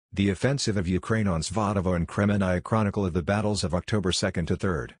The offensive of Ukraine on Svatovo and Kremennaya Chronicle of the battles of October 2 to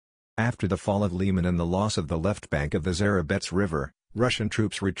 3. After the fall of Liman and the loss of the left bank of the Zherebets River, Russian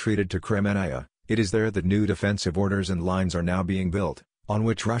troops retreated to Kremennaya. It is there that new defensive orders and lines are now being built, on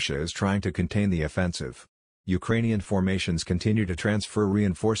which Russia is trying to contain the offensive. Ukrainian formations continue to transfer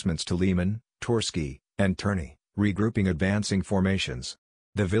reinforcements to Liman, Torskoye, and Terny, regrouping advancing formations.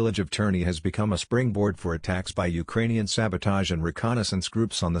 The village of Terny has become a springboard for attacks by Ukrainian sabotage and reconnaissance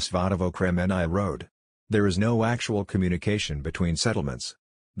groups on the Svatovo-Kremennaya road. There is no actual communication between settlements.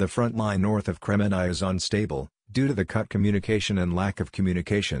 The front line north of Kremennaya is unstable, due to the cut communication and lack of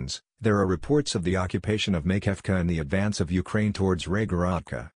communications. There are reports of the occupation of Makeevka and the advance of Ukraine towards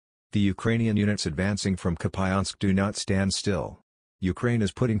Raygorodok. The Ukrainian units advancing from Kupiansk do not stand still. Ukraine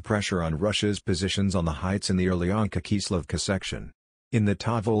is putting pressure on Russia's positions on the heights in the Ulyanka-Kislovka section. In the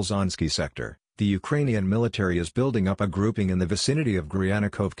Tobolzhansky sector, the Ukrainian military is building up a grouping in the vicinity of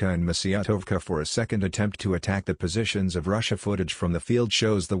Raygorodok and Svatovo for a second attempt to attack the positions of Russia. Footage from the field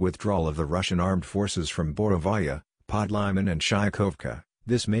shows the withdrawal of the Russian armed forces from Borovaya, Liman and Shykovka.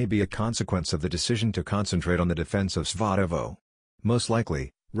 This may be a consequence of the decision to concentrate on the defense of Svatovo. Most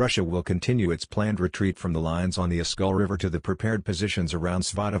likely, Russia will continue its planned retreat from the lines on the Zherebets River to the prepared positions around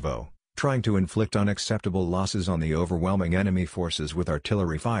Svatovo, trying to inflict unacceptable losses on the overwhelming enemy forces with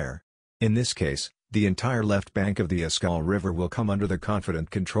artillery fire. In this case, the entire left bank of the Zherebets River will come under the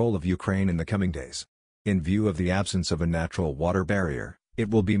confident control of Ukraine in the coming days. In view of the absence of a natural water barrier, it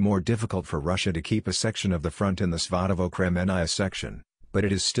will be more difficult for Russia to keep a section of the front in the Svatovo-Kremennaya section, but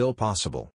it is still possible.